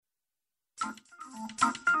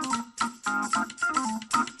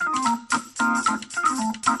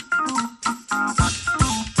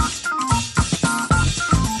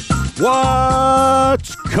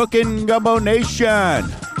What's cooking, Gumbo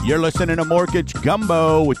Nation? You're listening to Mortgage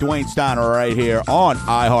Gumbo with Dwayne Stein right here on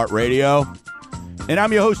iHeartRadio. And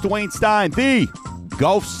I'm your host, Dwayne Stein, the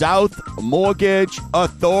Gulf South Mortgage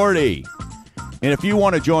Authority. And if you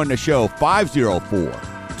want to join the show,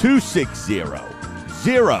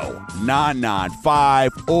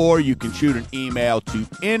 504-260-0995, or you can shoot an email to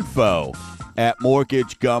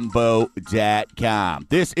info@mortgagegumbo.com.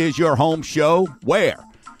 This is your home show where,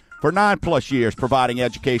 for 9+ years, providing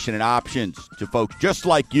education and options to folks just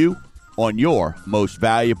like you on your most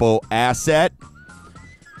valuable asset.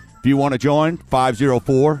 If you want to join,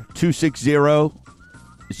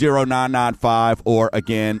 504-260-0995, or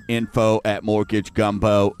again,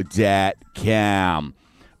 info@mortgagegumbo.com.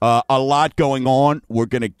 A lot going on. We're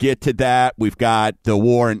going to get to that. We've got the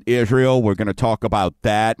war in Israel. We're going to talk about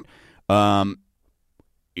that. How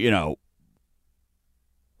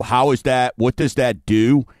is that? What does that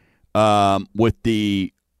do with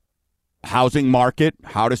the housing market?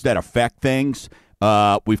 How does that affect things?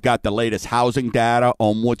 We've got the latest housing data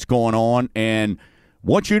on what's going on, and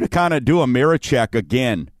want you to kind of do a mirror check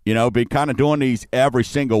again. Been kind of doing these every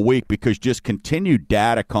single week because just continued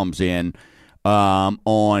data comes in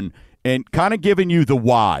on and kind of giving you the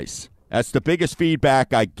whys. That's the biggest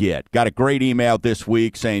feedback I get. Got a great email this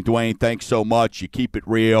week saying, Dwayne, thanks so much. You keep it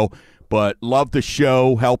real, but love the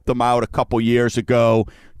show. Helped them out a couple years ago.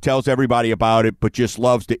 Tells everybody about it, but just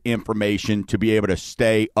loves the information to be able to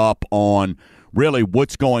stay up on really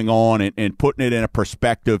what's going on and putting it in a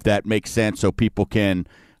perspective that makes sense so people can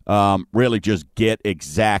really just get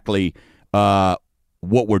exactly what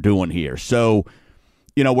we're doing here. So,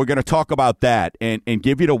 we're going to talk about that and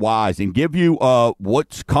give you the whys and give you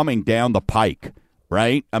what's coming down the pike,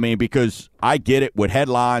 right? I mean, because I get it with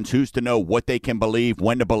headlines, who's to know what they can believe,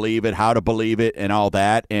 when to believe it, how to believe it, and all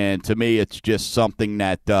that. And to me, it's just something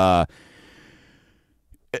that,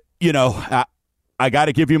 I got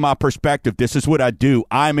to give you my perspective. This is what I do.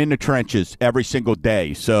 I'm in the trenches every single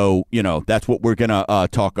day. So, that's what we're going to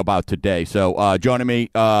talk about today. So joining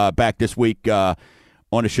me back this week on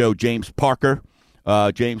the show, James Parker.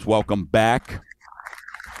 James, welcome back.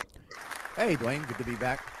 Hey, Dwayne. Good to be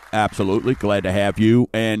back. Absolutely. Glad to have you.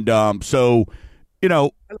 And Donation.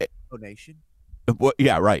 Well,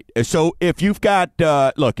 yeah, right. So if you've got,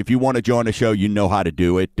 if you want to join the show, you know how to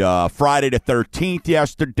do it. Friday the 13th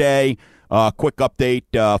yesterday. Quick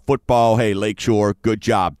update, football, hey, Lakeshore, good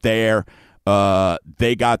job there.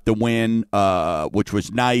 They got the win, which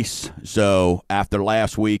was nice. So after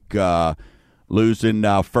last week losing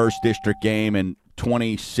first district game in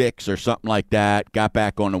 26 or something like that, got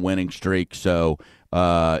back on the winning streak. So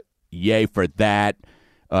yay for that.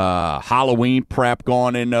 Halloween prep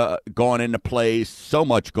going into place. So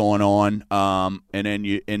much going on. And then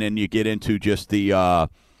you get into just the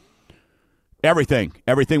everything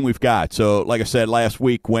we've got. So, like I said, last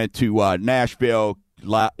week went to Nashville.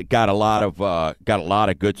 Got a lot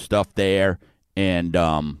of good stuff there, and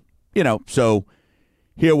so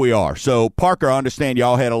here we are. So, Parker, I understand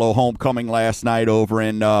y'all had a little homecoming last night over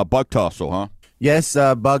in Bug Tussle, huh? Yes,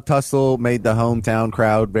 Bug Tussle made the hometown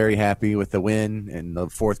crowd very happy with the win in the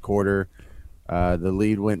fourth quarter. The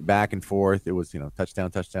lead went back and forth. It was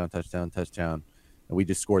touchdown, touchdown, touchdown, touchdown, and we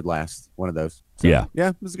just scored last one of those. So, yeah,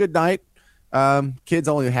 it was a good night. Kids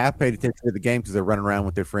only half paid attention to the game because they're running around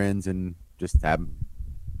with their friends and just having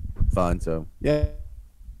fun. So yeah,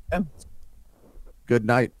 good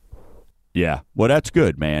night. Yeah, well, that's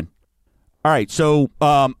good, man. All right, so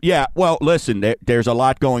well, listen, there's a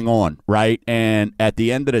lot going on, right? And at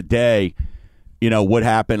the end of the day, what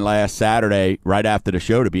happened last Saturday, right after the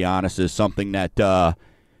show, to be honest, is something that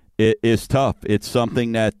it is tough. It's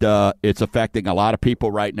something that it's affecting a lot of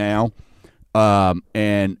people right now,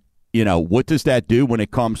 and. What does that do when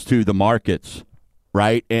it comes to the markets,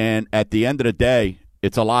 right? And at the end of the day,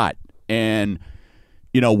 it's a lot. And,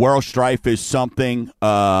 world strife is something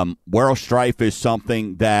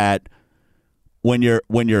that when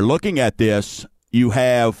you're looking at this, you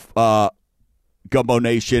have Gumbo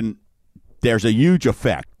Nation, there's a huge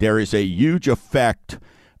effect. There is a huge effect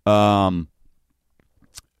on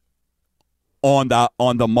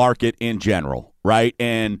the market in general, right?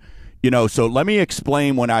 And so let me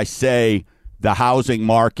explain when I say the housing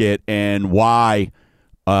market and why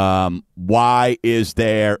is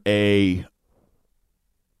there a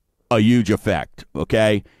huge effect,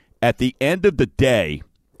 okay? At the end of the day,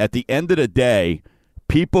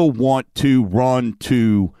 people want to run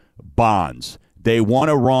to bonds. They want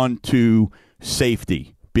to run to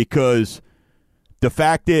safety because the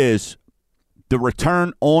fact is, the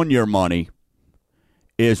return on your money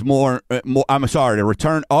is more. I'm sorry, the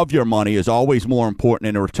return of your money is always more important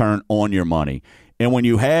than the return on your money. And when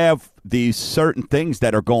you have these certain things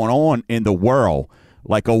that are going on in the world,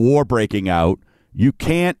 like a war breaking out, you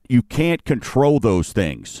can't control those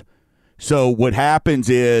things. So what happens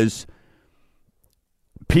is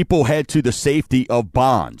people head to the safety of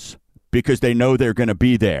bonds because they know they're going to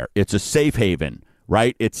be there. It's a safe haven,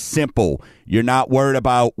 right? It's simple. You're not worried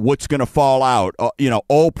about what's going to fall out.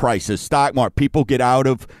 Oil prices, stock market. People get out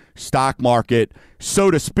of stock market,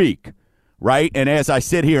 so to speak, right? And as I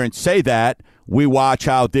sit here and say that, we watch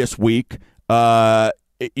how this week, the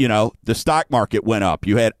stock market went up.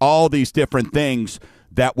 You had all these different things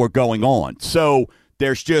that were going on. So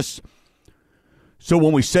there's just – so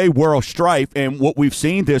when we say world strife, and what we've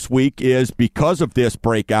seen this week is because of this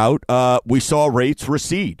breakout, we saw rates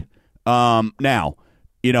recede. Now,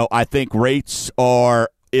 I think rates are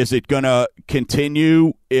 – is it going to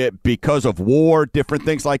continue because of war, different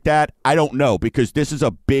things like that? I don't know, because this is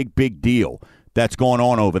a big, big deal that's going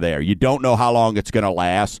on over there. You don't know how long it's going to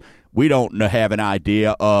last. We don't have an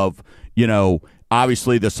idea of,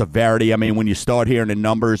 obviously the severity. I mean, when you start hearing the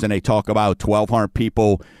numbers and they talk about 1,200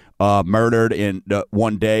 people murdered in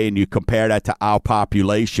one day, and you compare that to our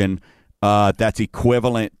population, that's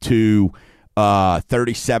equivalent to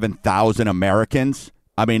 37,000 Americans.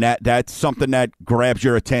 I mean, that's something that grabs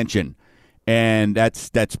your attention, and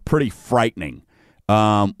that's pretty frightening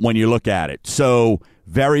when you look at it. So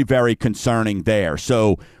very, very concerning there.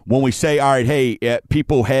 So when we say, all right, hey,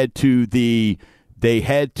 people head to the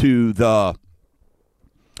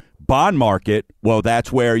bond market, well,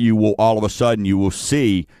 that's where you will all of a sudden you will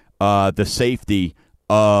see the safety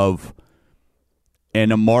of,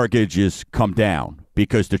 and the mortgages come down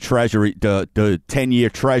because the Treasury, the 10-year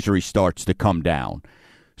Treasury starts to come down.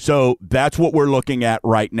 So that's what we're looking at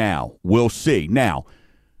right now. We'll see. Now,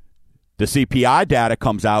 the CPI data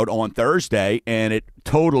comes out on Thursday, and it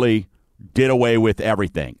totally did away with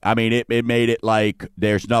everything. I mean, it made it like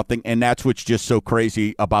there's nothing, and that's what's just so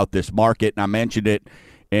crazy about this market. And I mentioned it,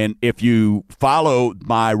 and if you follow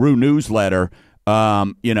my Rue newsletter,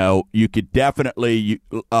 you could definitely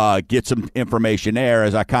get some information there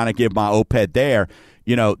as I kind of give my OPED there.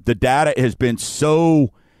 The data has been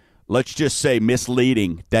so, let's just say,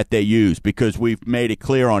 misleading that they use, because we've made it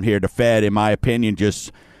clear on here, the Fed, in my opinion,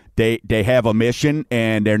 just they have a mission,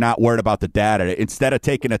 and they're not worried about the data. Instead of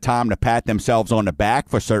taking the time to pat themselves on the back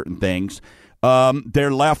for certain things,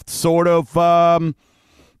 they're left sort of, holding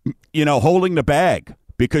the bag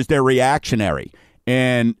because they're reactionary.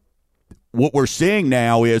 And what we're seeing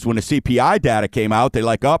now is when the CPI data came out, they're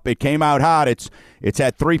like, it came out hot. It's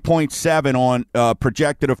at 3.7 on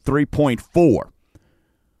projected of 3.4.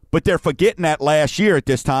 But they're forgetting that last year at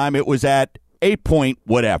this time it was at 8 point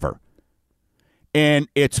whatever. And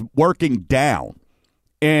it's working down.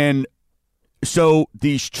 And so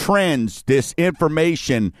these trends, this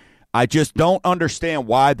information, I just don't understand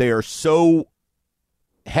why they are so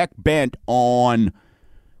heck bent on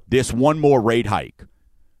this one more rate hike.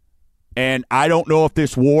 And I don't know if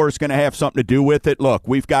this war is going to have something to do with it. Look,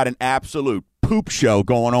 we've got an absolute poop show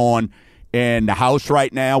going on in the House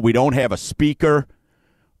right now. We don't have a speaker,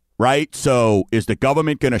 right? So is the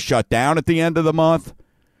government going to shut down at the end of the month?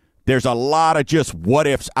 There's a lot of just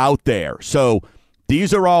what-ifs out there. So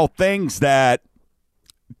these are all things that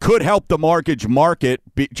could help the mortgage market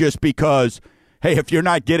just because, hey, if you're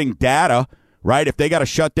not getting data, right, if they got to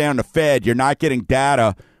shut down the Fed, you're not getting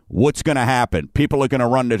data, what's going to happen? People are going to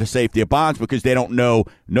run to the safety of bonds because they don't know.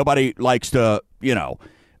 Nobody likes to,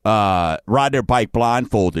 ride their bike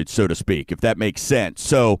blindfolded, so to speak, if that makes sense.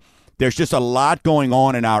 So there's just a lot going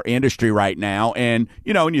on in our industry right now. And,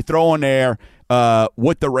 when you throw in there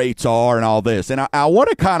what the rates are and all this. And I want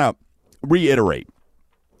to kind of reiterate,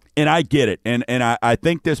 and I get it, and I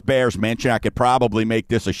think this bears mention. I could probably make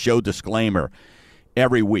this a show disclaimer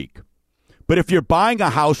every week. But if you're buying a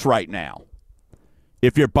house right now,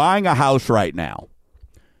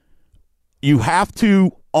 you have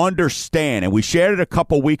to understand, and we shared it a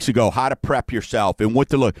couple weeks ago, how to prep yourself and what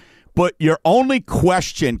to look. But your only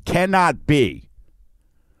question cannot be,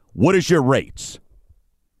 what is your rates?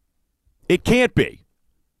 It can't be.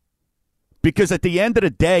 Because at the end of the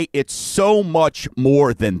day, it's so much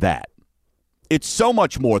more than that. It's so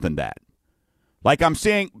much more than that. Like I'm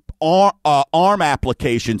seeing ARM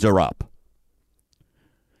applications are up.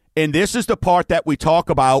 And this is the part that we talk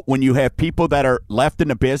about when you have people that are left in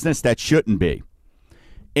the business that shouldn't be.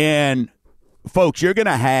 And, folks, you're going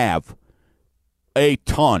to have a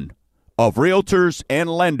ton of realtors and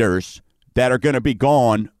lenders that are going to be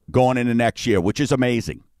gone into next year, which is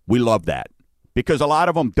amazing. We love that. because a lot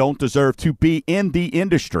of them don't deserve to be in the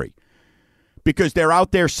industry because they're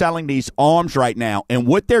out there selling these arms right now. And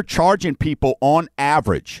what they're charging people on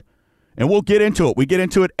average, and we'll get into it. We get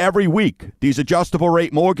into it every week, these adjustable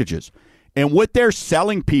rate mortgages. And what they're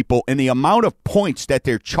selling people and the amount of points that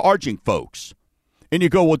they're charging folks. And you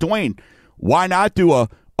go, well, Dwayne, why not do a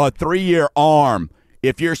 3-year ARM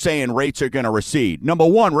if you're saying rates are going to recede? Number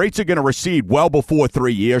one, rates are going to recede well before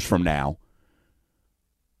 3 years from now.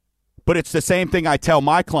 But it's the same thing I tell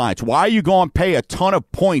my clients. Why are you going to pay a ton of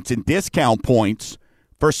points and discount points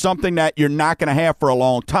for something that you're not going to have for a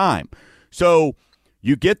long time? So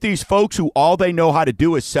you get these folks who all they know how to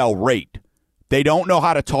do is sell rate. They don't know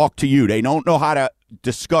how to talk to you. They don't know how to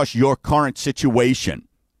discuss your current situation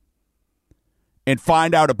and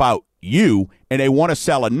find out about you, and they want to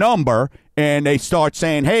sell a number, and they start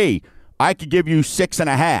saying, hey, I could give you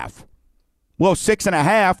 6.5. Well,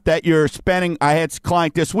 6.5 that you're spending, I had a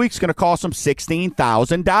client this week, is going to cost them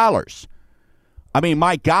 $16,000. I mean,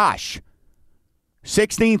 my gosh,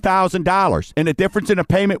 $16,000. And the difference in the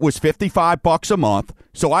payment was $55 a month.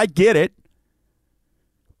 So I get it.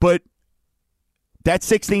 But that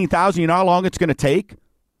 $16,000, you know how long it's going to take?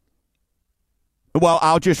 Well,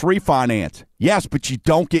 I'll just refinance. Yes, but you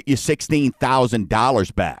don't get your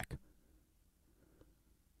 $16,000 back.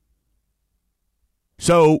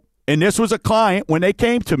 So, and this was a client, when they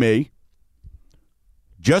came to me,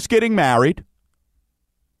 just getting married,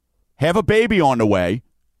 have a baby on the way,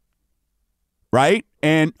 right?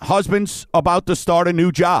 And husband's about to start a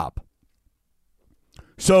new job.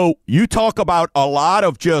 So you talk about a lot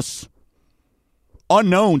of just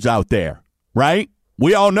unknowns out there, right?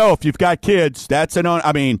 We all know if you've got kids, that's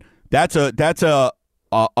a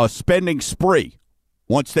spending spree.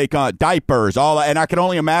 Once they got diapers, all that, and I can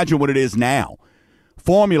only imagine what it is now.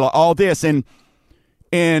 Formula, all this, and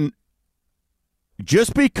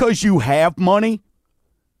just because you have money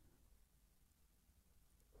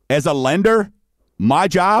as a lender, my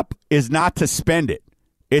job is not to spend it.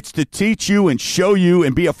 It's to teach you and show you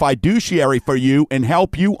and be a fiduciary for you and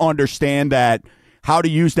help you understand that how to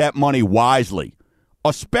use that money wisely,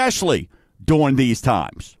 especially during these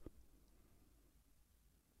times.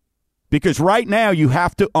 Because right now you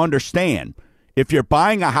have to understand, if you're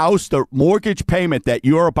buying a house, the mortgage payment that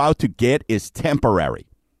you're about to get is temporary.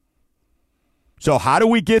 So how do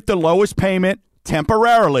we get the lowest payment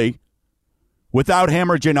temporarily without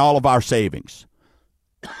hemorrhaging all of our savings?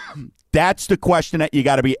 That's the question that you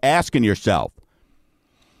got to be asking yourself.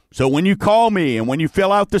 So when you call me and when you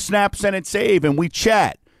fill out the Snap, Send, and Save and we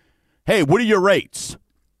chat, hey, what are your rates?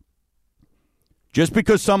 Just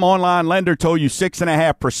because some online lender told you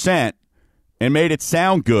 6.5% and made it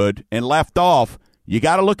sound good and left off, you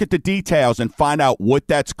got to look at the details and find out what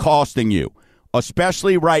that's costing you,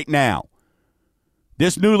 especially right now.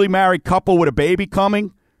 This newly married couple with a baby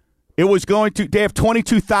coming, they have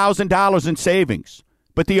 $22,000 in savings,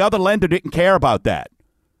 but the other lender didn't care about that.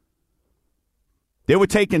 They were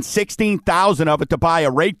taking $16,000 of it to buy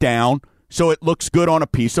a rate down so it looks good on a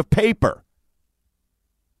piece of paper.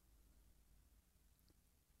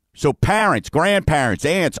 So parents, grandparents,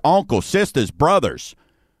 aunts, uncles, sisters, brothers,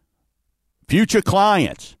 future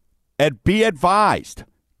clients, be advised.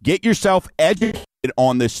 Get yourself educated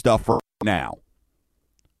on this stuff right now.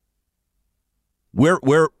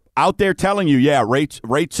 We're out there telling you, yeah, rates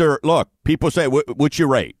are, look, people say, what's your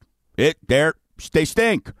rate? They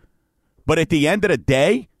stink. But at the end of the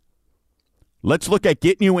day, let's look at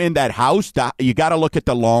getting you in that house. You got to look at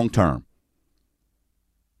the long term.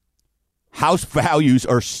 House values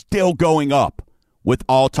are still going up with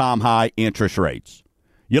all-time high interest rates.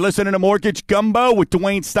 You're listening to Mortgage Gumbo with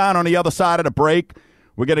Dwayne Stein. On the other side of the break,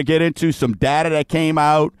 we're going to get into some data that came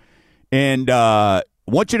out, and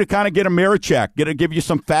want you to kind of get a mirror check, going to give you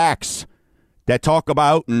some facts that talk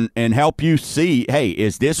about and help you see, hey,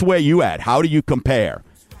 is this where you at? How do you compare?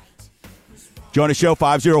 Join the show,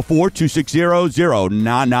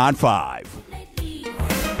 504-260-0995.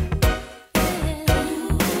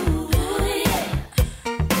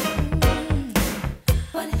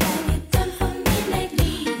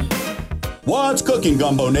 What's cooking,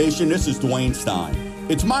 Gumbo Nation? This is Dwayne Stein.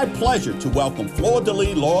 It's my pleasure to welcome Fleur de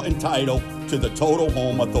Lis Law and Title to the Total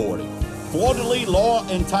Home Authority. Fleur de Lis Law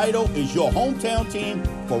and Title is your hometown team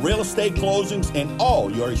for real estate closings and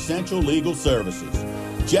all your essential legal services.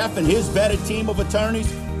 Jeff and his vetted team of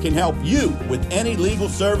attorneys can help you with any legal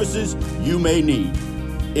services you may need.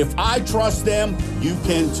 If I trust them, you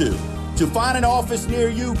can too. To find an office near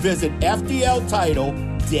you, visit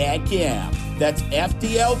FDLtitle.com. That's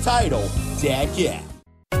FDLtitle.com.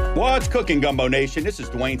 What's cooking, Gumbo Nation? This is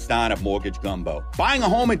Dwayne Stein of Mortgage Gumbo. Buying a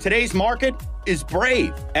home in today's market is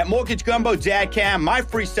brave. At Mortgage Gumbo Dad Cam, my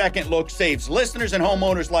free second look saves listeners and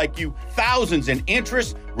homeowners like you thousands in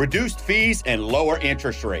interest, reduced fees, and lower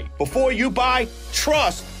interest rate. Before you buy,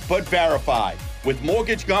 trust but verify with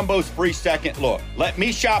Mortgage Gumbo's free second look. Let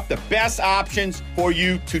me shop the best options for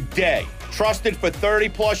you today. Trusted for 30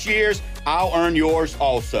 plus years, I'll earn yours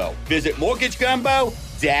also. Visit Mortgage Gumbo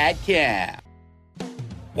Dad Cam.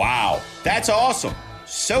 Wow, that's awesome.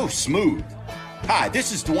 So smooth. Hi,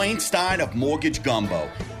 this is Dwayne Stein of Mortgage Gumbo.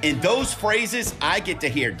 And those phrases I get to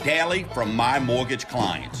hear daily from my mortgage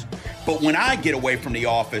clients. But when I get away from the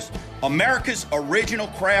office, America's original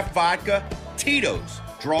craft vodka, Tito's,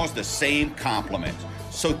 draws the same compliments.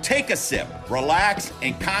 So take a sip, relax,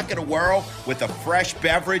 and conquer the world with a fresh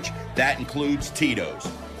beverage that includes Tito's.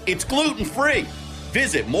 It's gluten-free.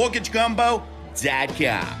 Visit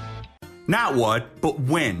MortgageGumbo.com. Not what, but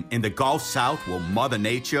when in the Gulf South will Mother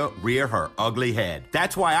Nature rear her ugly head.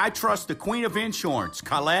 That's why I trust the Queen of Insurance,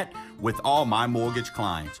 Colette, with all my mortgage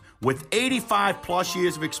clients. With 85 plus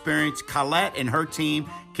years of experience, Colette and her team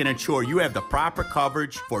can ensure you have the proper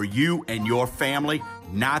coverage for you and your family,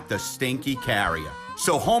 not the stinky carrier.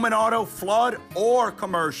 So home and auto, flood, or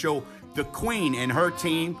commercial, the Queen and her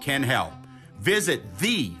team can help. Visit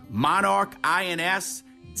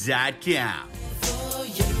themonarchins.com.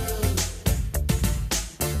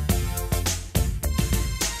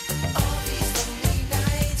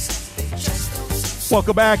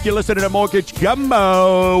 Welcome back. You're listening to Mortgage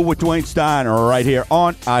Gumbo with Dwayne Stein right here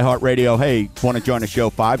on iHeartRadio. Hey, want to join the show?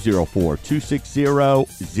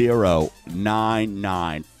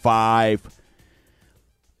 504-260-0995. I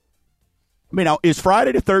mean, now, is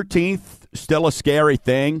Friday the 13th still a scary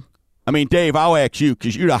thing? I mean, Dave, I'll ask you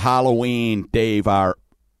because you're the Halloween, Dave, our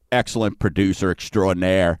excellent producer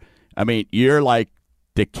extraordinaire. I mean, you're like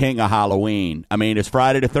the king of Halloween. I mean, does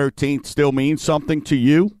Friday the 13th still mean something to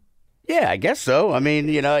you? Yeah, I guess so. I mean,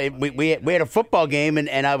 you know, we had a football game,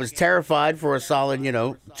 and I was terrified for a solid,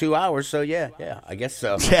 2 hours. So, yeah, I guess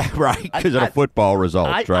so. Yeah, right, because of the football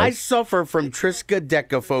results, right? I suffer from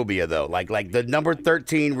triskaidekaphobia, though. Like the number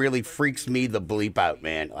 13 really freaks me the bleep out,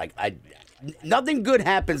 man. Nothing good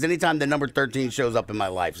happens anytime the number 13 shows up in my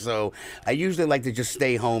life. So I usually like to just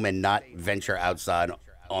stay home and not venture outside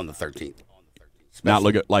on the 13th. Not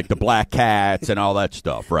look at like the black cats and all that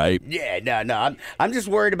stuff, right? Yeah, no. I'm just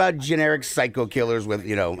worried about generic psycho killers with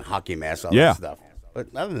hockey masks, all that stuff.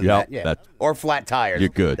 But other than that, yeah. Or flat tires. You're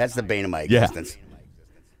good. That's the bane of my existence. Yeah.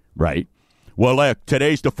 Right. Well, look,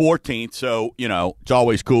 today's the 14th, so it's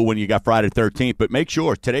always cool when you got Friday the 13th. But make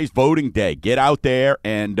sure today's voting day. Get out there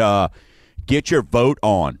and get your vote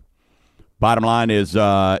on. Bottom line is,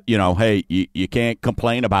 hey, you can't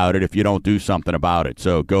complain about it if you don't do something about it.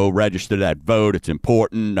 So go register that vote. It's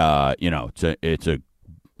important. It's a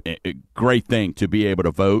great thing to be able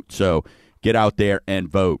to vote. So get out there and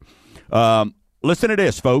vote. Listen to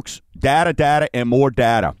this, folks. Data, and more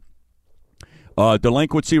data.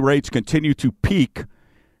 Delinquency rates continue to peak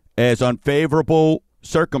as unfavorable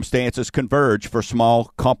circumstances converge for small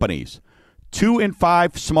companies. 2 in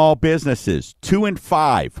 5 small businesses, 2 in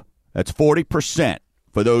 5. That's 40%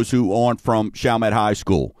 for those who aren't from Chalmette High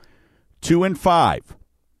School. 2 in 5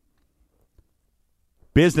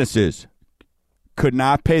 businesses could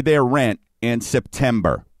not pay their rent in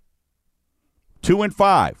September. 2 in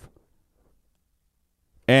 5.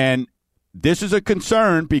 And this is a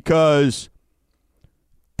concern because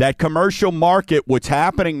that commercial market, what's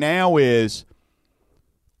happening now is,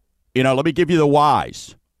 let me give you the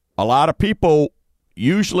whys. A lot of people,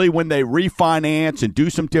 usually when they refinance and do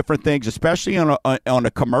some different things, especially on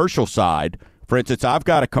a commercial side, for instance, I've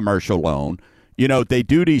got a commercial loan, they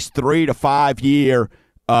do these 3 to 5 year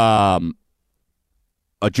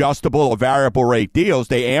adjustable or variable rate deals.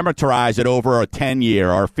 They amortize it over a 10-year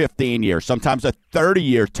or 15-year, sometimes a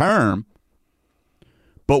 30-year term.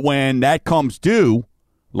 But when that comes due,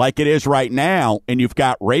 like it is right now, and you've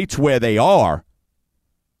got rates where they are,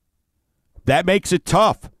 that makes it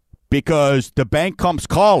tough because the bank comes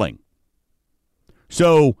calling.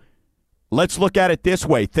 So let's look at it this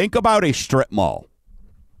way. Think about a strip mall.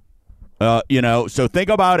 So think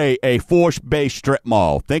about a force-based strip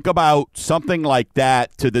mall. Think about something like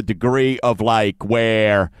that to the degree of like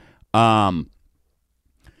where, if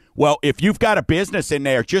you've got a business in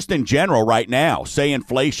there just in general right now, say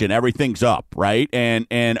inflation, everything's up, right?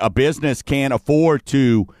 And a business can't afford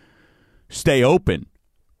to stay open.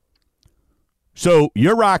 So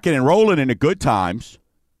you're rocking and rolling in the good times,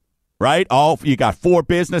 right? You got 4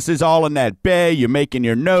 businesses all in that bay. You're making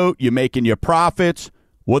your note. You're making your profits.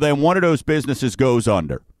 Well, then one of those businesses goes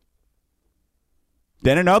under.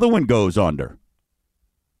 Then another one goes under.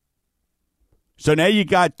 So now you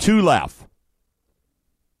got two left.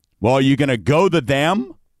 Well, are you going to go to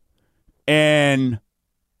them and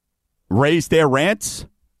raise their rents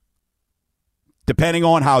depending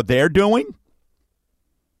on how they're doing?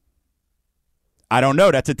 I don't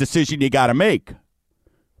know. That's a decision you got to make.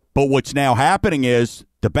 But what's now happening is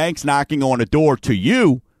the bank's knocking on a door to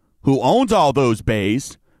you, who owns all those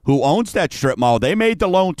bays, who owns that strip mall. They made the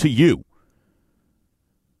loan to you,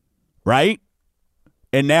 right?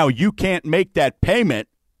 And now you can't make that payment.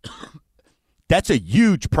 That's a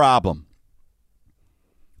huge problem.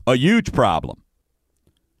 A huge problem.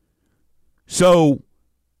 So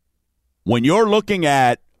when you're looking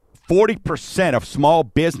at 40% of small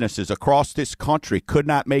businesses across this country could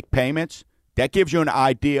not make payments, that gives you an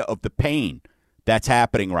idea of the pain that's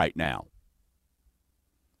happening right now.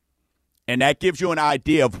 And that gives you an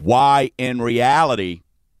idea of why, in reality,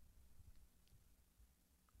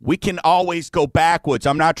 we can always go backwards.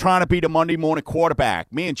 I'm not trying to be the Monday morning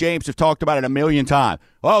quarterback. Me and James have talked about it a million times.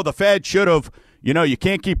 Oh, the Fed should have, you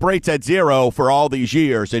can't keep rates at zero for all these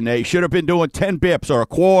years, and they should have been doing 10 bips or a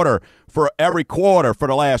quarter for every quarter for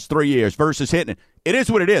the last 3 years versus hitting it. It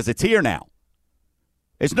is what it is. It's here now.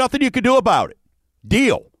 There's nothing you can do about it.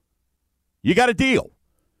 Deal. You got to deal.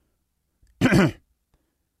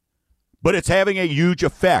 But it's having a huge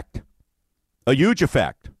effect. A huge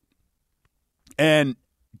effect. And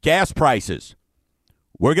gas prices.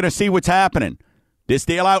 We're going to see what's happening. This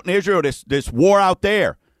deal out in Israel, this war out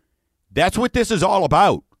there. That's what this is all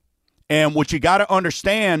about. And what you got to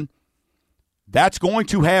understand, that's going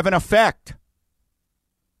to have an effect.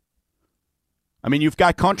 I mean, you've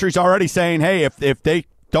got countries already saying, hey, if they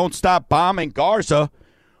don't stop bombing Gaza,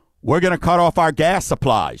 we're going to cut off our gas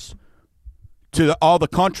supplies to all the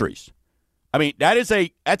countries. I mean, that's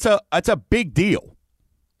a big deal.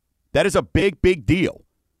 That is a big, big deal.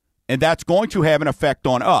 And that's going to have an effect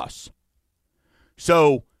on us.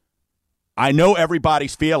 So I know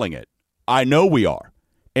everybody's feeling it. I know we are.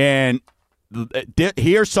 And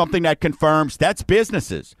here's something that confirms that's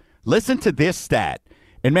businesses. Listen to this stat.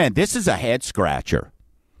 And, man, this is a head scratcher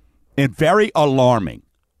and very alarming.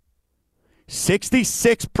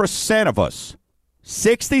 66% of us,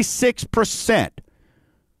 66%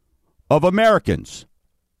 of Americans,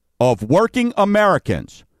 of working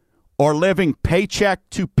Americans, are living paycheck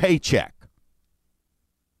to paycheck.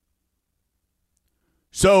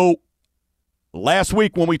 So last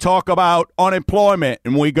week when we talk about unemployment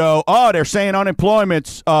and we go, oh, they're saying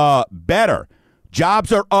unemployment's better.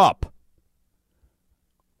 Jobs are up.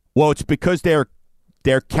 Well, it's because they're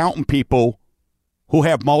counting people who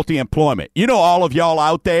have multi-employment. You know, all of y'all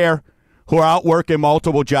out there who are out working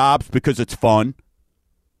multiple jobs because it's fun,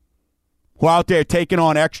 who are out there taking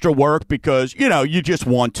on extra work because, you just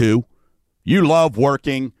want to. You love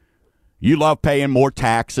working. You love paying more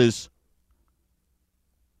taxes.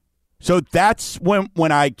 So that's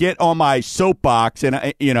when I get on my soapbox and,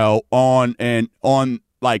 on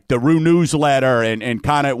like the Rue newsletter and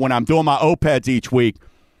kind of when I'm doing my OPEDs each week,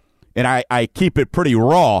 and I keep it pretty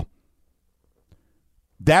raw.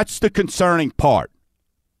 That's the concerning part.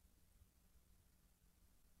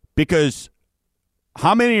 Because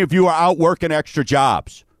how many of you are out working extra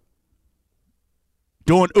jobs?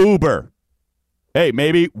 Doing Uber. Hey,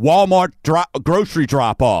 maybe Walmart grocery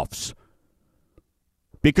drop-offs.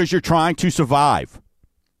 Because you're trying to survive.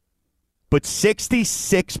 But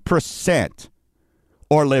 66%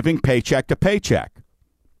 are living paycheck to paycheck.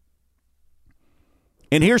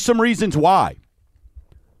 And here's some reasons why.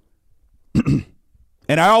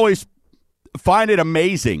 And I always find it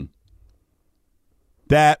amazing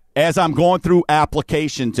that as I'm going through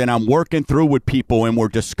applications and I'm working through with people and we're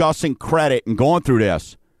discussing credit and going through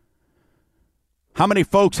this, how many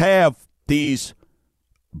folks have these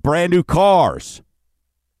brand new cars,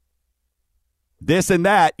 this and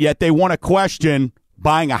that, yet they want to question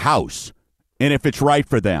buying a house and if it's right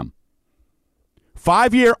for them.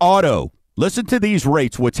 5-year auto. Listen to these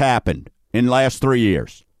rates, what's happened in the last 3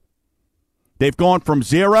 years. They've gone from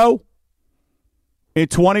 0 in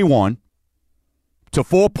 21 to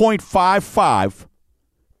 4.55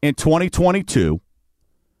 in 2022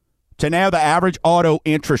 to now the average auto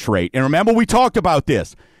interest rate. And remember, we talked about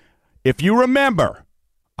this. If you remember,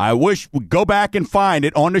 I wish we'd go back and find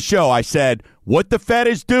it on the show. I said what the Fed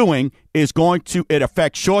is doing is it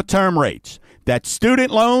affects short-term rates. That's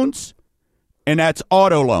student loans and that's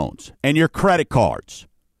auto loans and your credit cards.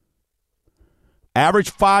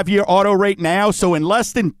 Average 5-year auto rate now, so in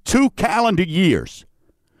less than 2 calendar years,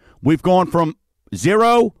 we've gone from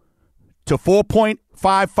 0 to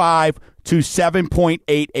 4.55 to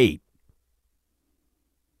 7.88.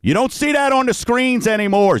 You don't see that on the screens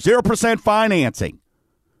anymore. 0% financing.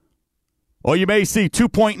 Or you may see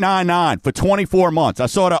 2.99 for 24 months. I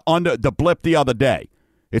saw the blip the other day.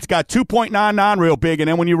 It's got 2.99 real big, and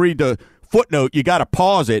then when you read the footnote, you got to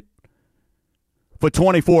pause it for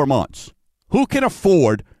 24 months. Who can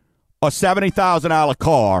afford a $70,000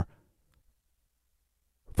 car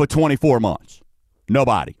for 24 months?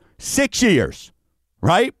 Nobody. 6 years,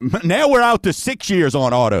 right? Now we're out to 6 years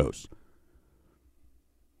on autos.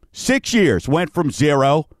 6 years went from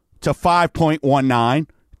 0 to 5.19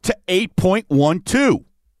 to 8.12.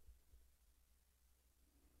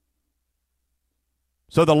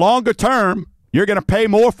 So the longer term, you're going to pay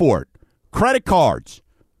more for it. Credit cards,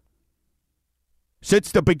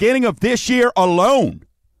 since the beginning of this year alone,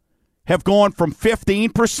 have gone from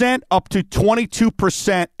 15% up to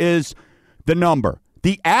 22% is the number.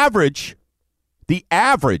 The average is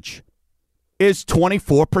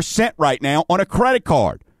 24% right now on a credit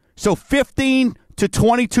card. So 15 to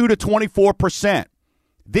 22 to 24%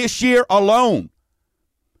 this year alone.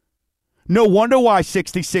 No wonder why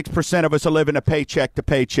 66% of us are living a paycheck to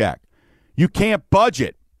paycheck. You can't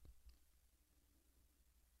budget.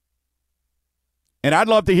 And I'd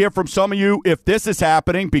love to hear from some of you if this is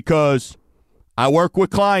happening, because I work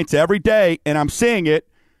with clients every day and I'm seeing it,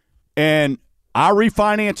 and our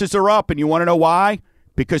refinances are up. And you want to know why?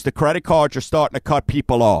 Because the credit cards are starting to cut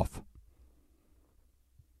people off.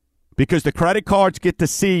 Because the credit cards get to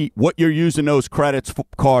see what you're using those cards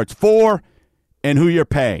for and who you're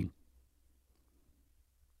paying.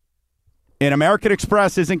 And American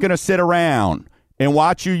Express isn't going to sit around and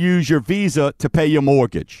watch you use your Visa to pay your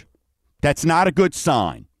mortgage. That's not a good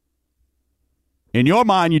sign. In your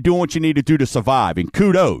mind, you're doing what you need to do to survive, and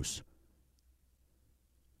kudos.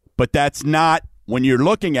 But that's not, when you're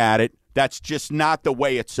looking at it, that's just not the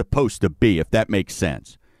way it's supposed to be, if that makes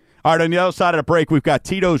sense. All right, on the other side of the break, we've got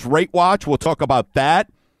Tito's Rate Watch. We'll talk about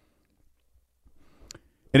that.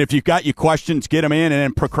 And if you've got your questions, get them in. And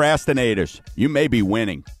then procrastinators, you may be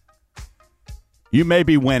winning. You may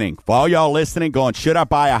be winning. For all y'all listening, going, should I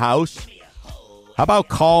buy a house? How about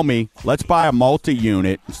call me? Let's buy a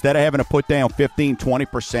multi-unit. Instead of having to put down 15,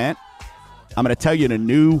 20%, I'm going to tell you the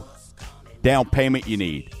new down payment you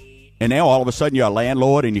need. And now all of a sudden you're a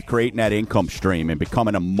landlord and you're creating that income stream and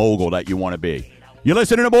becoming a mogul that you want to be. You're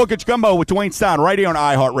listening to Mortgage Gumbo with Dwayne Stein right here on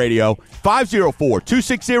iHeartRadio,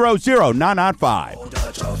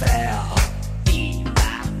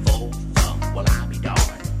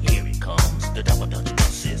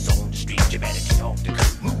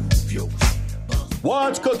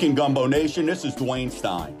 What's cooking, Gumbo Nation? This is Dwayne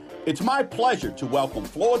Stein. It's my pleasure to welcome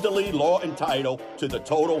Fleur de Lis Law and Title to the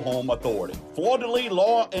Total Home Authority. Fleur de Lis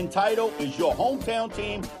Law and Title is your hometown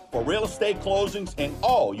team for real estate closings and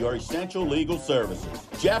all your essential legal services.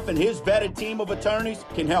 Jeff and his vetted team of attorneys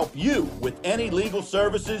can help you with any legal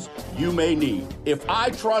services you may need. If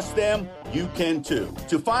I trust them, you can too.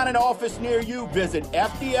 To find an office near you, visit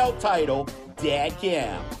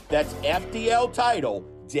FDLTitle.com. That's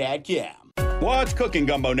FDLTitle.com. What's cooking,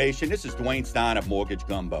 Gumbo Nation? This is Dwayne Stein of Mortgage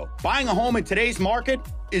Gumbo. Buying a home in today's market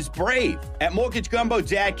is brave. At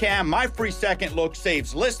MortgageGumbo.com, my free second look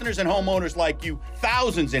saves listeners and homeowners like you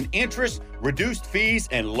thousands in interest, reduced fees,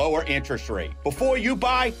 and lower interest rate. Before you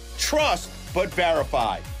buy, trust but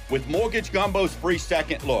verify with Mortgage Gumbo's free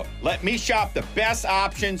second look. Let me shop the best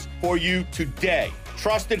options for you today.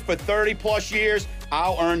 Trusted for 30 plus years,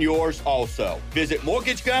 I'll earn yours also. Visit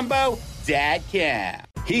MortgageGumbo.com.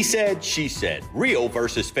 He said, she said, real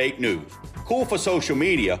versus fake news. Cool for social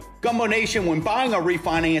media. Gumbo Nation, when buying or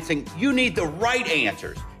refinancing, you need the right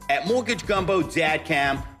answers. At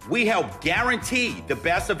MortgageGumbo.com, we help guarantee the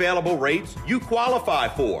best available rates you qualify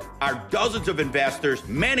for. Our dozens of investors,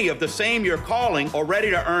 many of the same you're calling, are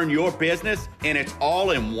ready to earn your business, and it's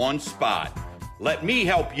all in one spot. Let me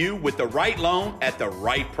help you with the right loan at the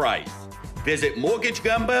right price. Visit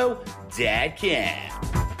MortgageGumbo.com.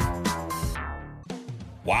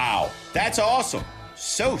 Wow, that's awesome.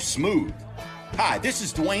 So smooth. Hi, this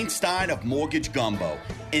is Dwayne Stein of Mortgage Gumbo.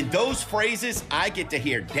 And those phrases I get to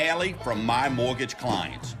hear daily from my mortgage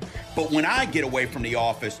clients. But when I get away from the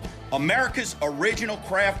office, America's original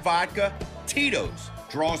craft vodka, Tito's,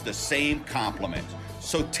 draws the same compliments.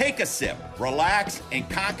 So take a sip, relax, and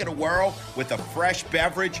conquer the world with a fresh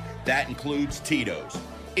beverage that includes Tito's.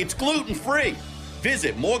 It's gluten-free.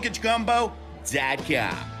 Visit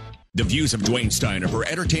MortgageGumbo.com. The views of Dwayne Stein are for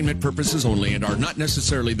entertainment purposes only and are not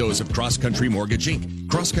necessarily those of Cross Country Mortgage Inc.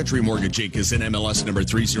 Cross Country Mortgage Inc. is in MLS number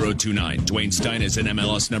 3029. Dwayne Stein is in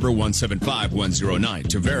MLS number 175109.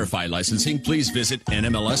 To verify licensing, please visit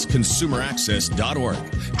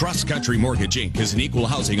nmlsconsumeraccess.org. Cross Country Mortgage Inc. is an equal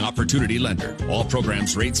housing opportunity lender. All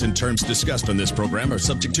programs, rates, and terms discussed on this program are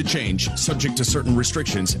subject to change, subject to certain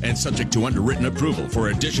restrictions, and subject to underwritten approval. For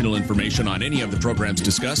additional information on any of the programs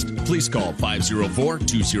discussed, please call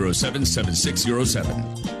 504-207-7607.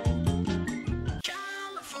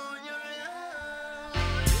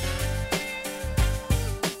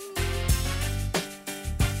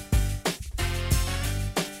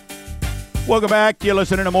 Welcome back. You're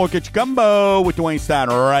listening to Mortgage Gumbo with Dwayne Stein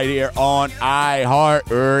right here on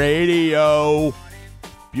iHeartRadio. If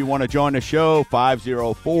you want to join the show,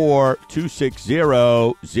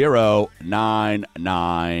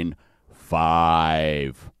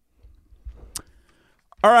 504-260-0995.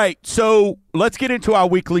 All right, so let's get into our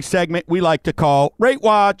weekly segment we like to call Rate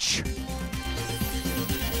Watch.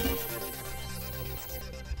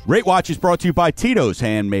 Rate Watch is brought to you by Tito's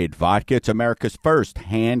Handmade Vodka. It's America's first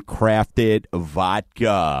handcrafted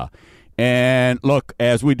vodka. And look,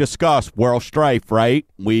 as we discussed, World Strife, right?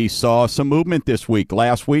 We saw some movement this week.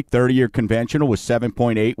 Last week, 30-year conventional was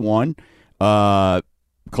 7.81.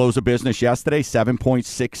 Close of business yesterday,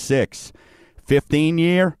 7.66.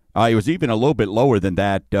 15-year. It was even a little bit lower than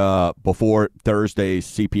that before Thursday's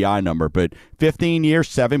CPI number, but 15 years,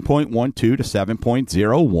 7.12 to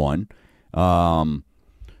 7.01.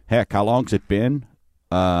 Heck, how long's it been?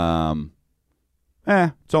 It's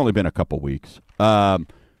only been a couple weeks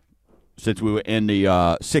since we were in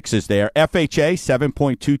the sixes there. FHA,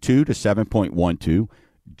 7.22 to 7.12.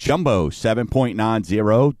 Jumbo,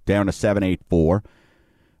 7.90 down to 7.84.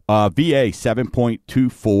 VA,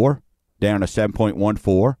 7.24 down to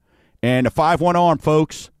 7.14. And the 5-1 arm,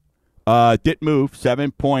 folks, didn't move,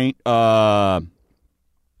 7.12.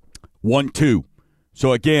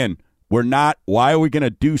 So, again, why are we going to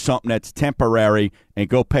do something that's temporary and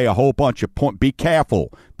go pay a whole bunch of points? Be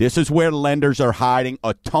careful. This is where lenders are hiding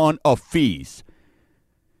a ton of fees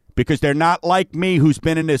because they're not like me who's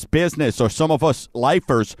been in this business or some of us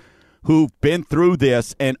lifers who've been through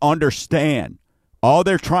this and understand. All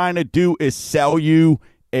they're trying to do is sell you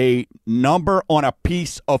a number on a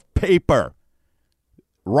piece of paper.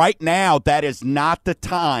 Right now, that is not the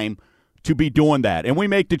time to be doing that. And we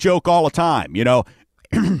make the joke all the time, you know.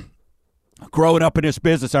 Growing up in this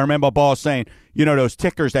business, I remember a boss saying, you know, those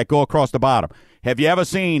tickers that go across the bottom. Have you ever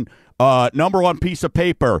seen number one piece of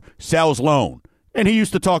paper sells loan? And he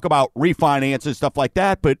used to talk about refinance and stuff like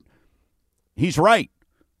that, but he's right.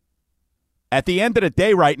 At the end of the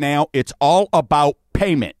day right now, it's all about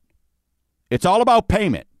payment. It's all about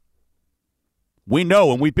payment. We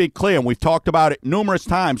know, and we've been clear, and we've talked about it numerous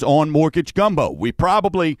times on Mortgage Gumbo.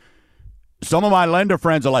 Some of my lender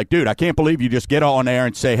friends are like, dude, I can't believe you just get on there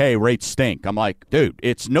and say, hey, rates stink. I'm like, dude,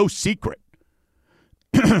 it's no secret.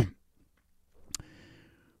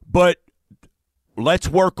 But let's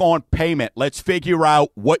work on payment. Let's figure out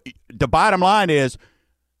what the bottom line is.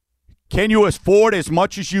 Can you afford as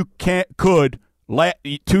much as you could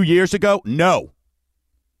 2 years ago? No.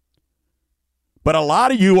 But a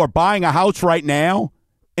lot of you are buying a house right now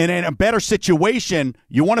and in a better situation.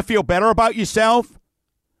 You want to feel better about yourself?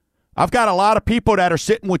 I've got a lot of people that are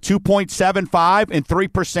sitting with 2.75 and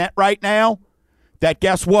 3% right now that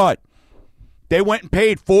guess what? They went and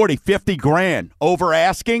paid 40, 50 grand over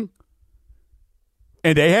asking,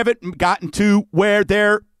 and they haven't gotten to where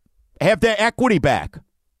they have their equity back.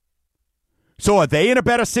 So are they in a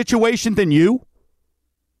better situation than you?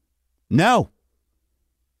 No.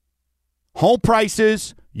 Home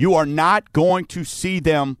prices, you are not going to see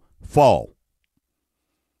them fall.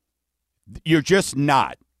 You're just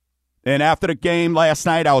not. And after the game last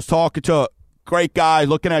night, I was talking to a great guy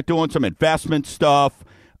looking at doing some investment stuff.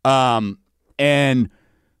 And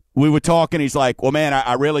we were talking. He's like, well, man,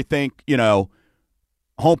 I really think, you know,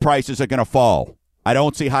 home prices are going to fall. I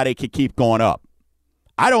don't see how they can keep going up.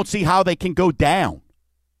 I don't see how they can go down.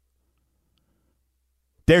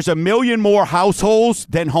 There's 1 million more households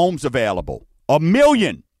than homes available. 1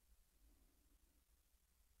 million.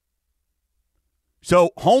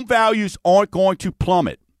 So home values aren't going to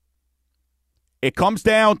plummet. It comes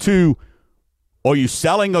down to, are you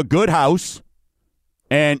selling a good house?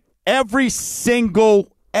 And every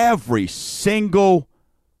single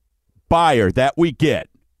buyer that we get,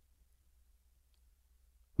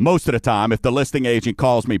 most of the time, if the listing agent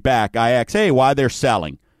calls me back, I ask, hey, why they're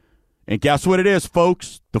selling? And guess what it is,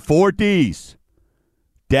 folks? The 4 Ds.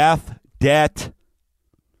 Death, debt,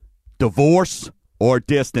 divorce, or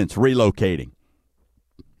distance, relocating.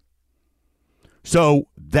 So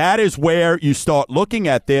that is where you start looking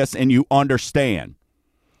at this and you understand.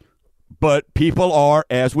 But people are,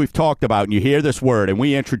 as we've talked about, and you hear this word, and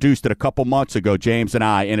we introduced it a couple months ago, James and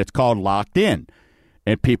I, and it's called locked in.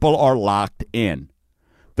 And people are locked in.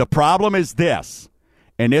 The problem is this,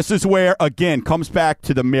 and this is where, again, comes back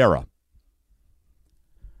to the mirror.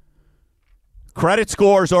 Credit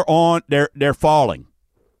scores are on, they're falling.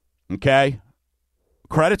 Okay?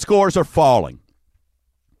 Credit scores are falling.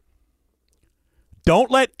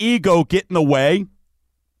 Don't let ego get in the way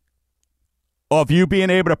of you being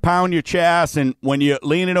able to pound your chest and when you're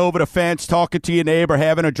leaning over the fence, talking to your neighbor,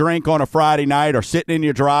 having a drink on a Friday night or sitting in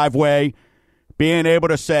your driveway, being able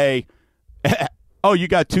to say, oh, you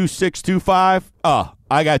got 2.625? Oh,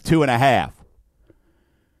 I got 2.5.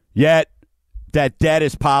 Yet that debt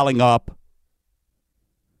is piling up.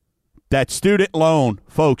 That student loan,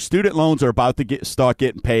 folks, student loans are about to start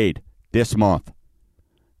getting paid this month.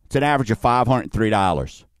 It's an average of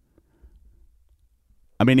 $503.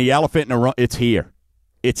 I mean, the elephant in the room, it's here.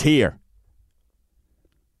 It's here.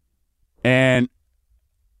 And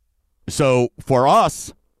so for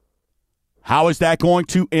us, how is that going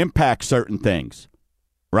to impact certain things,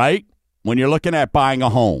 right? When you're looking at buying a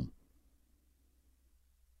home.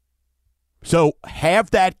 So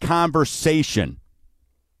have that conversation.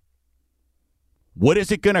 What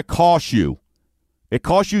is it going to cost you? It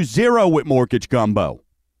costs you $0 with Mortgage Gumbo.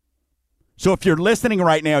 So if you're listening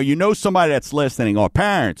right now, you know somebody that's listening, or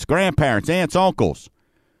parents, grandparents, aunts, uncles.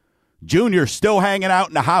 Junior's still hanging out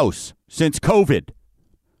in the house since COVID.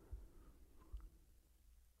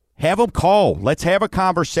 Have them call. Let's have a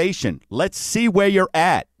conversation. Let's see where you're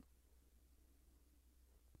at.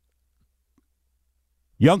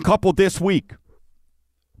 Young couple this week.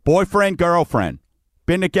 Boyfriend, girlfriend.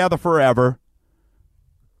 Been together forever.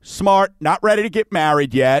 Smart, not ready to get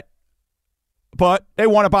married yet. But they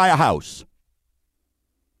want to buy a house.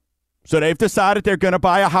 So they've decided they're going to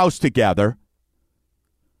buy a house together.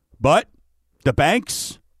 But the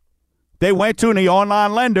banks, they went to the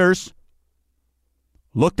online lenders,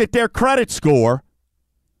 looked at their credit score,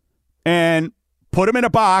 and put them in a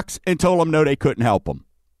box and told them no, they couldn't help them.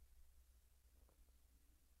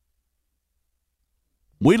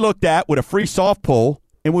 We looked at with a free soft pull,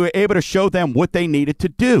 and we were able to show them what they needed to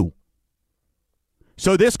do.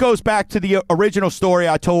 So this goes back to the original story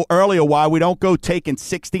I told earlier, why we don't go taking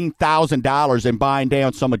 $16,000 and buying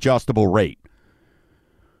down some adjustable rate.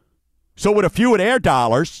 So with a few of their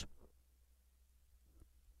dollars,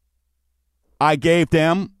 I gave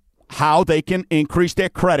them how they can increase their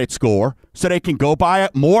credit score so they can go buy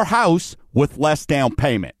more house with less down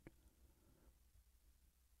payment.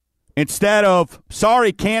 Instead of,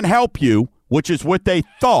 sorry, can't help you, which is what they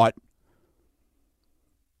thought.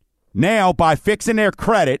 Now, by fixing their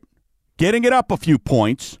credit, getting it up a few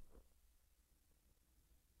points,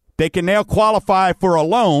 they can now qualify for a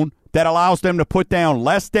loan that allows them to put down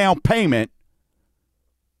less down payment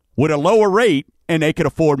with a lower rate, and they can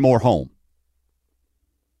afford more home.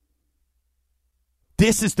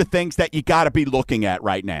 This is the things that you got to be looking at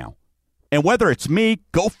right now. And whether it's me,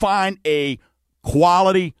 go find a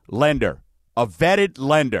quality lender, a vetted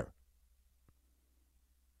lender.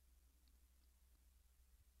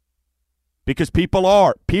 Because people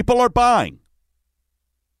are buying.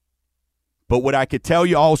 But what I could tell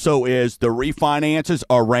you also is the refinances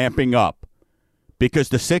are ramping up. Because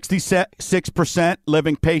the 66%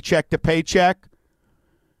 living paycheck to paycheck,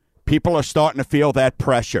 people are starting to feel that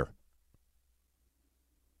pressure.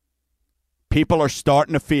 People are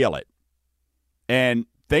starting to feel it. And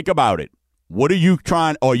think about it. What are you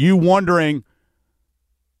wondering,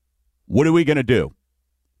 what are we going to do?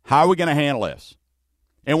 How are we going to handle this?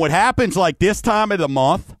 And what happens like this time of the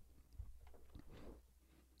month,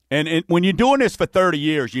 and when you're doing this for 30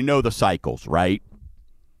 years, you know the cycles, right?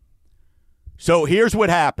 So here's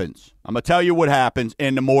what happens. I'm going to tell you what happens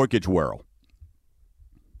in the mortgage world.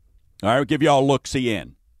 All right, I'll give you all a look-see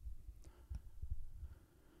in.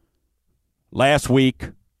 Last week,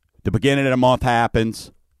 the beginning of the month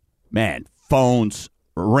happens. Man, phones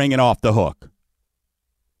ringing off the hook.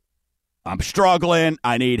 I'm struggling.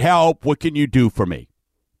 I need help. What can you do for me?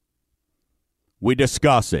 We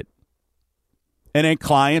discuss it. And then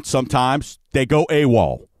clients, sometimes, they go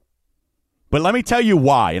AWOL. But let me tell you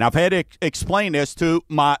why. And I've had to explain this to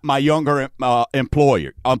my younger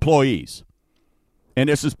employees. And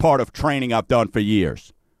this is part of training I've done for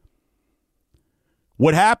years.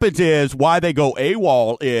 What happens is, why they go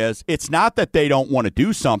AWOL is, it's not that they don't want to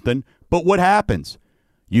do something, but what happens?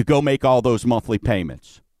 You go make all those monthly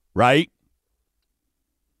payments, right?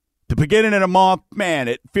 The beginning of the month, man,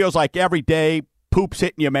 it feels like every day poop's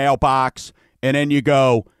hitting your mailbox, and then you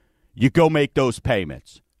you go make those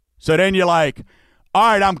payments. So then you're like,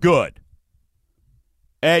 all right, I'm good.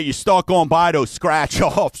 Hey, you start going by those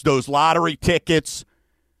scratch-offs, those lottery tickets,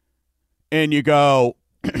 and you go,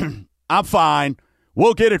 I'm fine.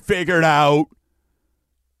 We'll get it figured out.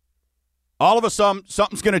 All of a sudden,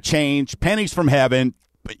 something's going to change. Pennies from heaven,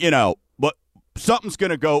 but something's going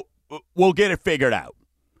to go. We'll get it figured out.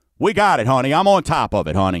 We got it, honey. I'm on top of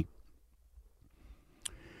it, honey.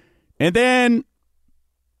 And then,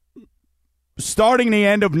 starting the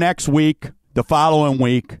end of next week, the following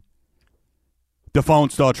week, the phone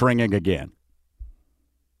starts ringing again.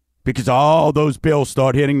 Because all those bills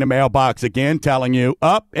start hitting the mailbox again, telling you,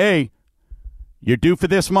 hey, you're due for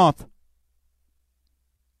this month.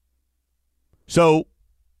 So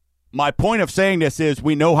my point of saying this is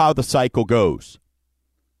we know how the cycle goes.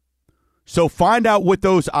 So find out what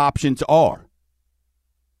those options are.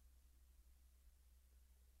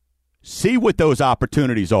 See what those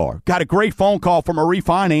opportunities are. Got a great phone call from a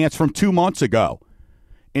refinance from 2 months ago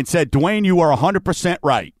and said, Dwayne, you are 100%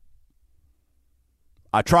 right.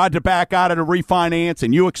 I tried to back out of the refinance,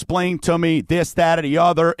 and you explained to me this, that, or the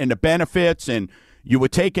other, and the benefits, and you were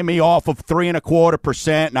taking me off of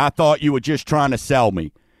 3.25%, and I thought you were just trying to sell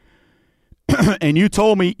me. And you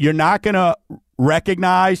told me you're not going to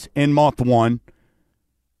recognize in month 1.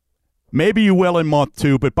 Maybe you will in month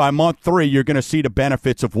 2, but by month 3, you're going to see the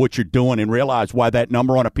benefits of what you're doing and realize why that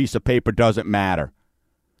number on a piece of paper doesn't matter.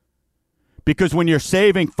 Because when you're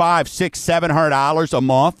saving $500, $600, $700 a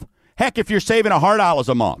month, heck, if you're saving $100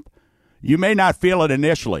 a month, you may not feel it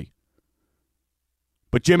initially.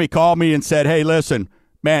 But Jimmy called me and said, hey, listen,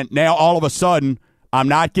 man, now all of a sudden I'm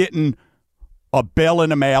not getting a bill in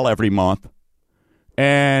the mail every month.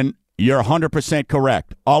 And you're 100%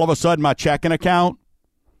 correct. All of a sudden my checking account,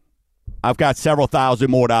 I've got several thousand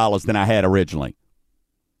more dollars than I had originally.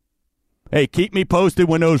 Hey, keep me posted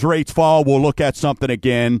when those rates fall. We'll look at something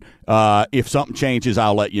again. If something changes,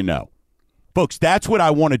 I'll let you know. Folks, that's what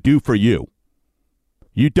I want to do for you.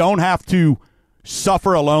 You don't have to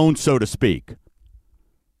suffer alone, so to speak.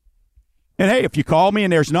 And, hey, if you call me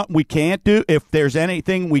and there's nothing we can't do, if there's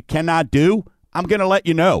anything we cannot do, I'm going to let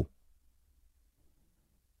you know.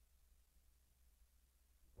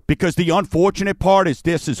 Because the unfortunate part is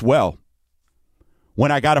this as well.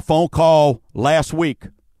 When I got a phone call last week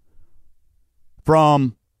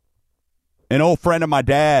from an old friend of my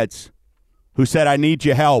dad's who said, I need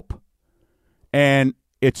your help. And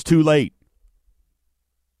it's too late.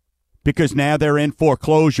 Because now they're in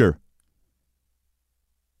foreclosure.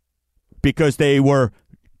 Because they were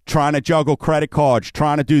trying to juggle credit cards,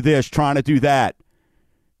 trying to do this, trying to do that,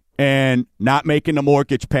 and not making the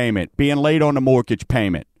mortgage payment, being late on the mortgage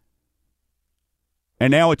payment.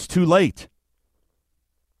 And now it's too late.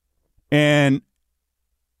 And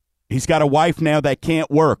he's got a wife now that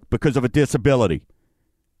can't work because of a disability.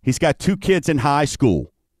 He's got 2 kids in high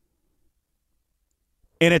school.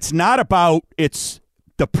 And it's not about, it's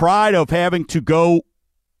the pride of having to go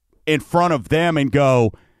in front of them and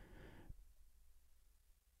go,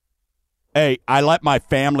 hey, I let my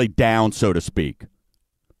family down, so to speak.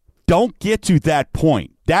 Don't get to that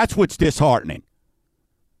point. That's what's disheartening.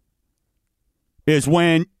 Is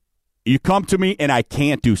when you come to me and I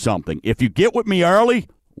can't do something. If you get with me early,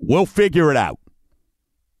 we'll figure it out.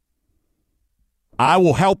 I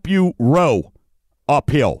will help you row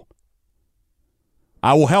uphill.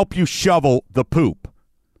 I will help you shovel the poop.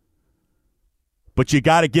 But you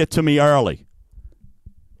got to get to me early.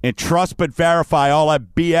 And trust but verify all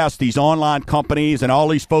that BS these online companies and all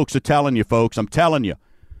these folks are telling you, folks. I'm telling you.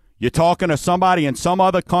 You're talking to somebody in some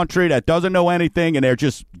other country that doesn't know anything, and they're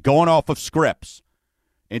just going off of scripts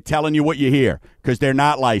and telling you what you hear because they're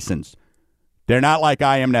not licensed. They're not like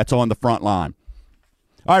I am that's on the front line.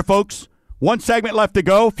 All right, folks. One segment left to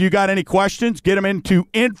go. If you got any questions, get them into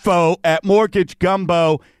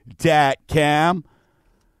info@mortgagegumbo.com.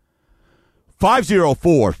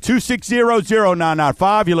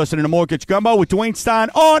 504-260-0995. You're listening to Mortgage Gumbo with Dwayne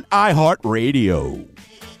Stein on iHeartRadio.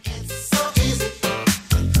 It's so easy.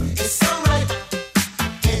 It's so right.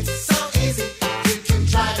 It's so easy. You can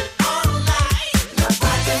try it online.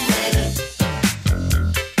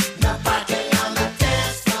 Nobody on the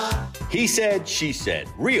dance floor. He said, she said.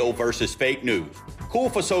 Real versus fake news.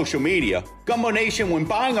 Cool for social media. Gumbo Nation, when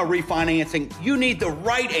buying or refinancing, you need the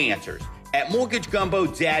right answers. At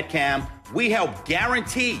MortgageGumbo.com, we help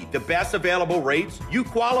guarantee the best available rates you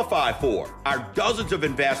qualify for. Our dozens of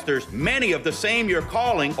investors, many of the same you're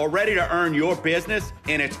calling, are ready to earn your business,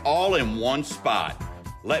 and it's all in one spot.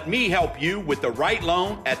 Let me help you with the right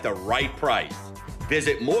loan at the right price.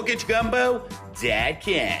 Visit MortgageGumbo.com.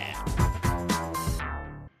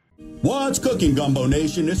 What's cooking, Gumbo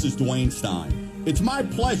Nation? This is Dwayne Stein. It's my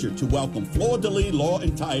pleasure to welcome Fleur de Lis Law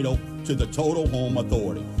and Title to the Total Home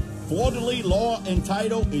Authority. Fleur de Lis Law and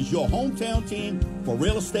Title is your hometown team for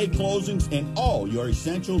real estate closings and all your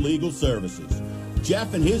essential legal services.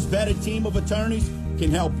 Jeff and his vetted team of attorneys can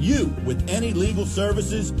help you with any legal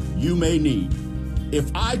services you may need. If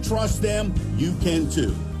I trust them, you can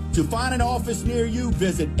too. To find an office near you,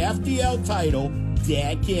 visit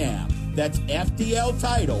FDLtitle.com. That's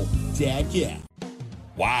FDLtitle.com.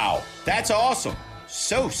 Wow, that's awesome.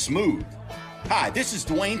 So smooth. Hi, this is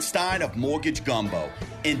Dwayne Stein of Mortgage Gumbo,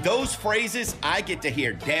 and those phrases I get to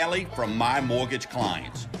hear daily from my mortgage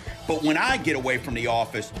clients. But when I get away from the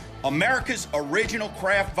office, America's original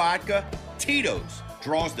craft vodka, Tito's,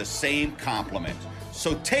 draws the same compliments.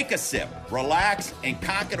 So take a sip, relax, and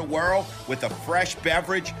conquer the world with a fresh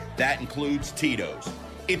beverage that includes Tito's.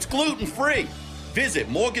 It's gluten-free. Visit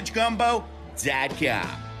mortgagegumbo.com.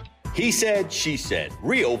 He said, she said,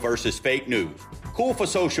 real versus fake news. Cool for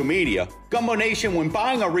social media. Gumbo Nation, when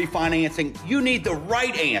buying or refinancing, you need the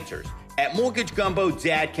right answers. At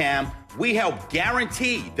mortgagegumbo.com, we help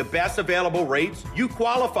guarantee the best available rates you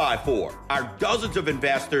qualify for. Our dozens of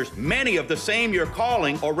investors, many of the same you're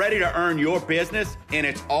calling, are ready to earn your business, and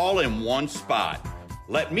it's all in one spot.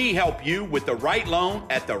 Let me help you with the right loan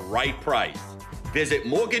at the right price. Visit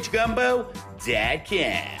mortgagegumbo.com.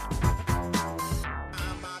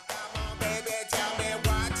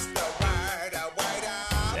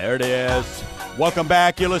 There it is. Welcome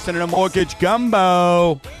back. You're listening to Mortgage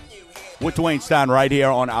Gumbo with Dwayne Stein right here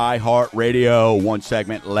on iHeartRadio. One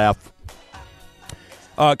segment left.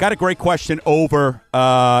 Got a great question over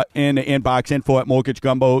in the inbox, info at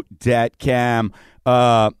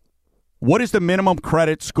mortgagegumbo.com. What is the minimum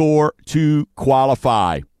credit score to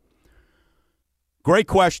qualify? Great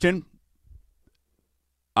question.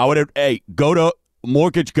 Go to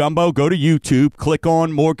Mortgage Gumbo, go to YouTube, click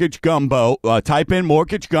on Mortgage Gumbo, type in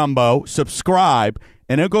Mortgage Gumbo, subscribe,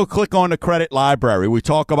 and then go click on the credit library. We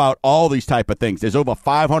talk about all these type of things. There's over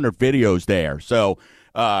 500 videos there. So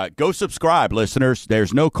go subscribe, listeners.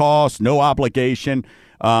 There's no cost, no obligation.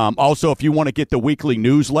 Also, if you want to get the weekly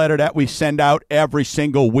newsletter that we send out every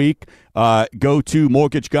single week, go to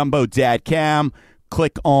mortgagegumbo.com.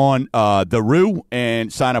 Click on the Roo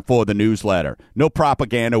and sign up for the newsletter. No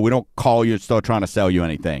propaganda. We don't call you and start trying to sell you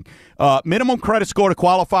anything. Minimum credit score to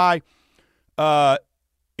qualify.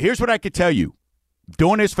 Here's what I could tell you.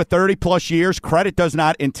 Doing this for 30-plus years, credit does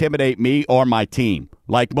not intimidate me or my team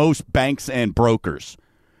like most banks and brokers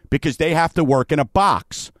because they have to work in a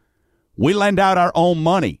box. We lend out our own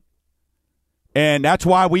money, and that's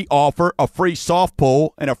why we offer a free soft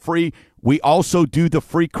pull and we also do the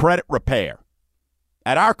free credit repair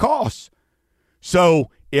at our cost. So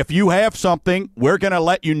if you have something, we're going to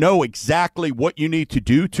let you know exactly what you need to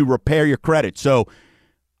do to repair your credit. So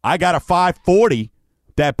I got a 540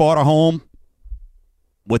 that bought a home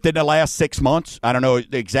within the last 6 months. I don't know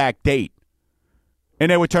the exact date. And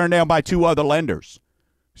they were turned down by 2 other lenders.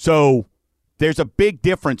 So there's a big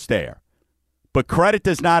difference there. But credit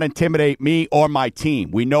does not intimidate me or my team.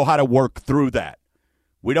 We know how to work through that.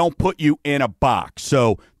 We don't put you in a box.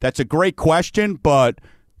 So that's a great question, but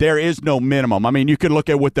there is no minimum. I mean, you can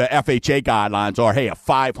look at what the FHA guidelines are. Hey, a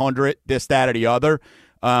 500, this, that, or the other.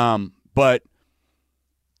 But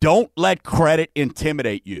don't let credit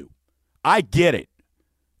intimidate you. I get it.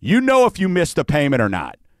 You know if you missed a payment or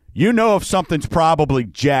not. You know if something's probably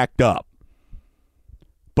jacked up.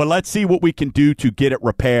 But let's see what we can do to get it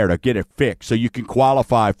repaired or get it fixed so you can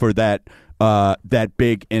qualify for that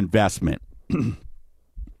big investment.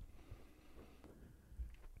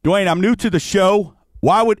 Dwayne, I'm new to the show.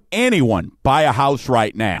 Why would anyone buy a house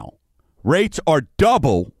right now? Rates are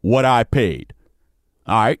double what I paid.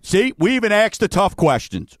 All right. See, we even ask the tough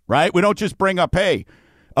questions, right? We don't just bring up, hey,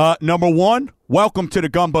 number one, welcome to the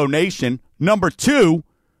Gumbo Nation. Number two,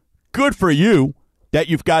 good for you that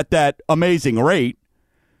you've got that amazing rate.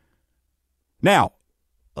 Now,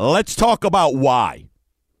 let's talk about why.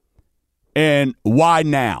 And why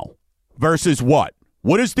now versus what?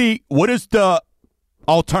 What is the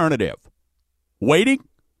alternative? Waiting?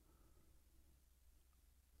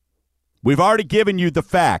 We've already given you the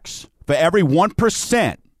facts. For every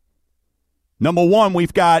 1%, number one,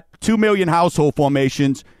 we've got 2 million household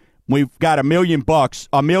formations. We've got $1 million,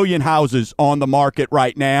 a million houses on the market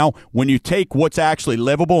right now. When you take what's actually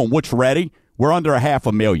livable and what's ready, we're under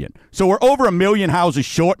 500,000. So we're over 1 million houses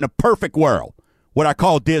short in a perfect world, what I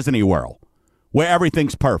call Disney World, where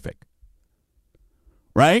everything's perfect.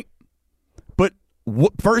 Right? But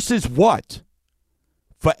versus what?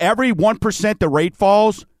 For every 1% the rate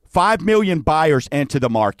falls, 5 million buyers enter the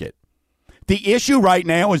market. The issue right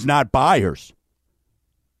now is not buyers.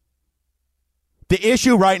 The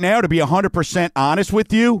issue right now, to be 100% honest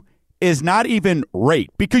with you, is not even rate,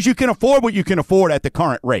 because you can afford what you can afford at the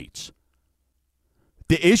current rates.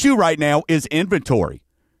 The issue right now is inventory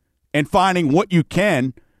and finding what you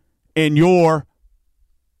can within your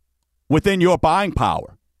buying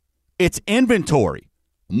power. It's inventory.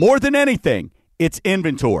 More than anything, it's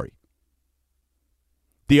inventory.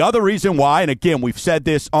 The other reason why, and again, we've said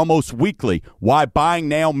this almost weekly, why buying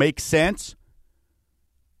now makes sense.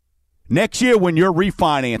 Next year, when you're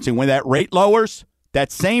refinancing, when that rate lowers, that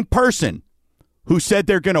same person who said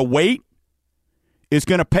they're going to wait is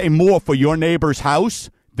going to pay more for your neighbor's house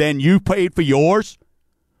than you paid for yours,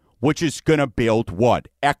 which is going to build what?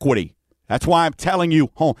 Equity. That's why I'm telling you,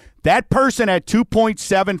 that person at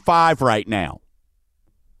 2.75 right now,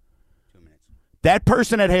 that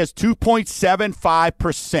person that has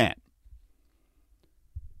 2.75%,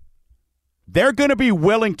 they're going to be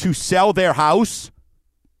willing to sell their house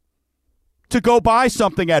to go buy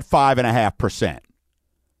something at 5.5%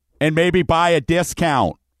 and maybe buy a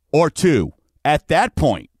discount or two at that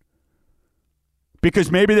point,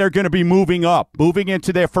 because maybe they're going to be moving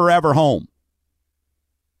into their forever home.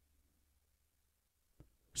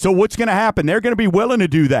 So what's going to happen? They're going to be willing to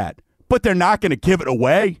do that, but they're not going to give it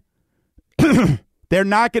away. They're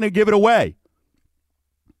not going to give it away.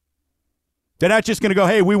 They're not just going to go,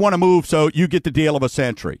 hey, we want to move, so you get the deal of a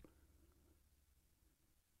century.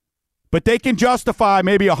 But they can justify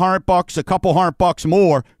maybe $100, a couple $100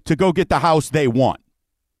 more to go get the house they want.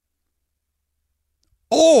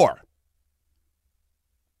 Or,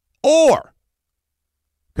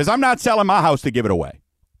 because I'm not selling my house to give it away.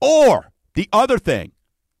 Or, the other thing,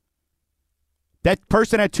 that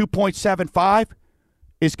person at 2.75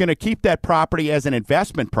 is going to keep that property as an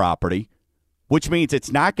investment property, which means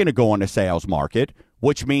it's not going to go on the sales market,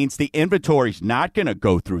 which means the inventory's not going to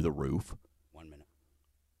go through the roof. 1 minute.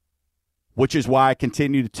 Which is why I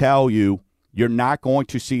continue to tell you, you're not going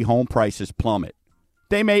to see home prices plummet.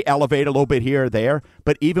 They may elevate a little bit here or there,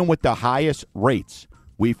 but even with the highest rates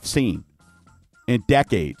we've seen in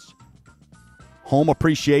decades, home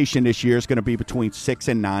appreciation this year is going to be between 6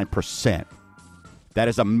 and 9%. That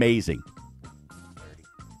is amazing.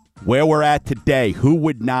 Where we're at today, who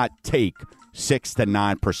would not take 6 to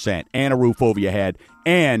 9% and a roof over your head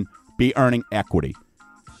and be earning equity?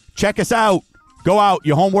 Check us out. Go out.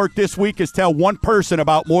 Your homework this week is tell one person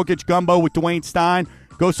about Mortgage Gumbo with Dwayne Stein.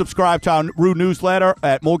 Go subscribe to our Rue newsletter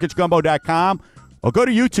at mortgagegumbo.com or go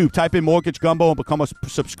to YouTube, type in Mortgage Gumbo and become a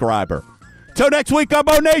subscriber. Till next week,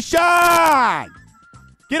 Gumbo Nation!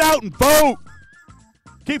 Get out and vote.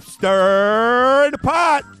 Keep stirring the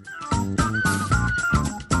pot.